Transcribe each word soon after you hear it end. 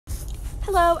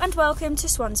Hello and welcome to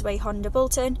Swansway Honda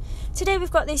Bolton. Today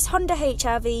we've got this Honda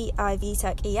HR-V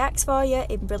I-VTEC EX for you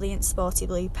in brilliant sporty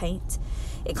blue paint.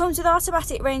 It comes with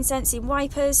automatic rain sensing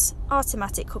wipers,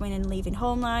 automatic coming and leaving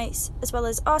home lights, as well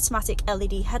as automatic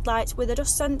LED headlights with a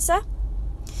dust sensor.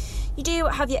 You do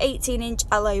have your 18-inch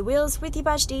alloy wheels with your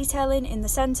badge detailing in the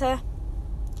centre.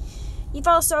 You've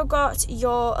also got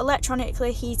your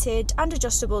electronically heated and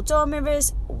adjustable door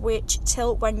mirrors which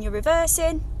tilt when you're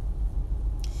reversing.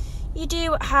 You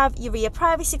do have your rear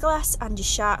privacy glass and your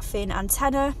shark fin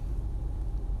antenna.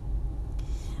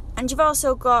 And you've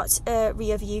also got a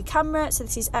rear view camera, so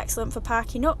this is excellent for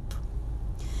parking up.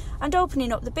 And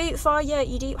opening up the boot for you,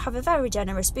 you do have a very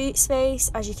generous boot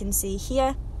space, as you can see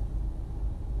here.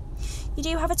 You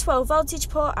do have a 12 voltage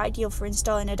port, ideal for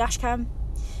installing a dash cam.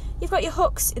 You've got your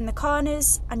hooks in the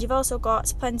corners, and you've also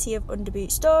got plenty of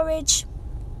underboot storage.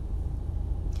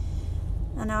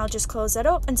 And I'll just close that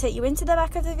up and take you into the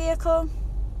back of the vehicle.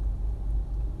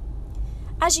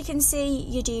 As you can see,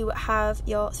 you do have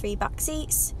your 3 back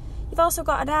seats. You've also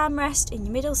got an armrest in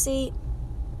your middle seat.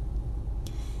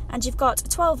 And you've got a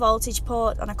 12 voltage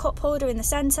port and a cup holder in the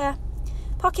centre.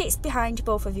 Pockets behind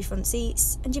both of your front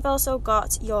seats. And you've also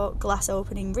got your glass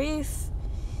opening roof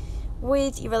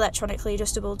with your electronically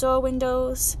adjustable door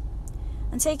windows.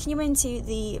 And taking you into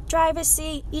the driver's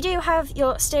seat, you do have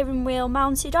your steering wheel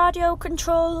mounted audio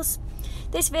controls.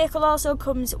 This vehicle also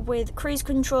comes with cruise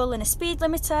control and a speed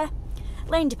limiter,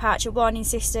 lane departure warning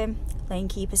system, lane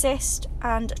keep assist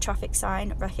and traffic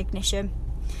sign recognition.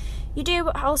 You do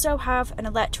also have an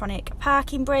electronic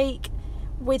parking brake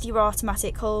with your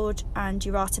automatic hold and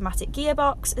your automatic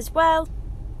gearbox as well.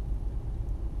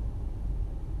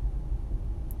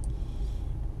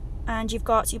 And you've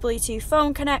got your Bluetooth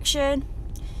phone connection,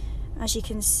 as you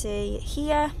can see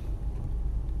here.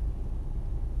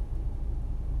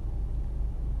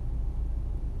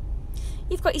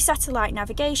 You've got your satellite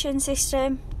navigation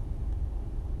system.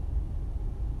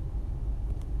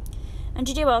 And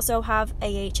you do also have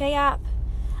AHA app,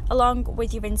 along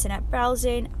with your internet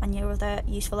browsing and your other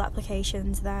useful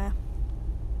applications there.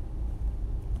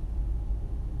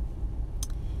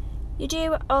 You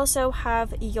do also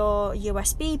have your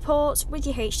USB ports with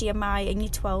your HDMI and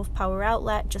your 12 power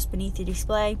outlet just beneath your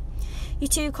display. Your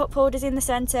 2 cup holders in the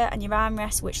centre and your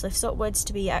armrest which lifts upwards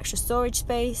to be extra storage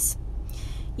space.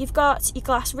 You've got your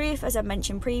glass roof, as I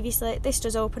mentioned previously. This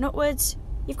does open upwards.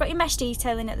 You've got your mesh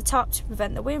detailing at the top to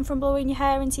prevent the wind from blowing your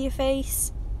hair into your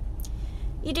face.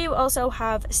 You do also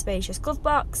have a spacious glove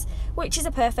box, which is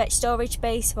a perfect storage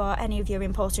space for any of your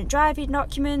important driving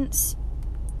documents.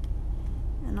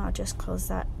 And I'll just close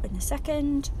that in a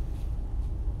second.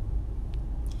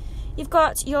 You've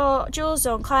got your dual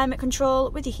zone climate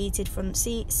control with your heated front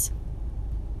seats.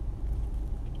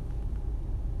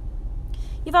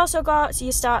 You've also got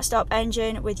your start stop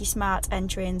engine with your smart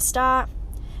entry and start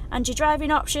and your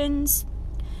driving options.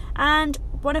 And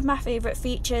one of my favourite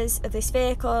features of this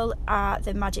vehicle are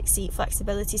the magic seat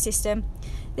flexibility system.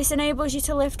 This enables you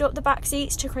to lift up the back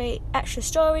seats to create extra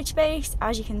storage space,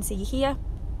 as you can see here.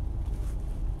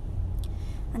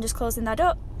 And just closing that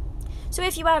up. So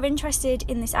if you are interested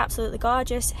in this absolutely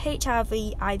gorgeous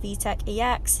HR-V I-VTEC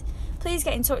EX, please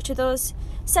get in touch with us,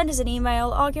 send us an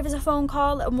email or give us a phone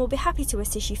call and we'll be happy to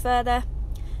assist you further.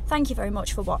 Thank you very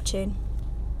much for watching.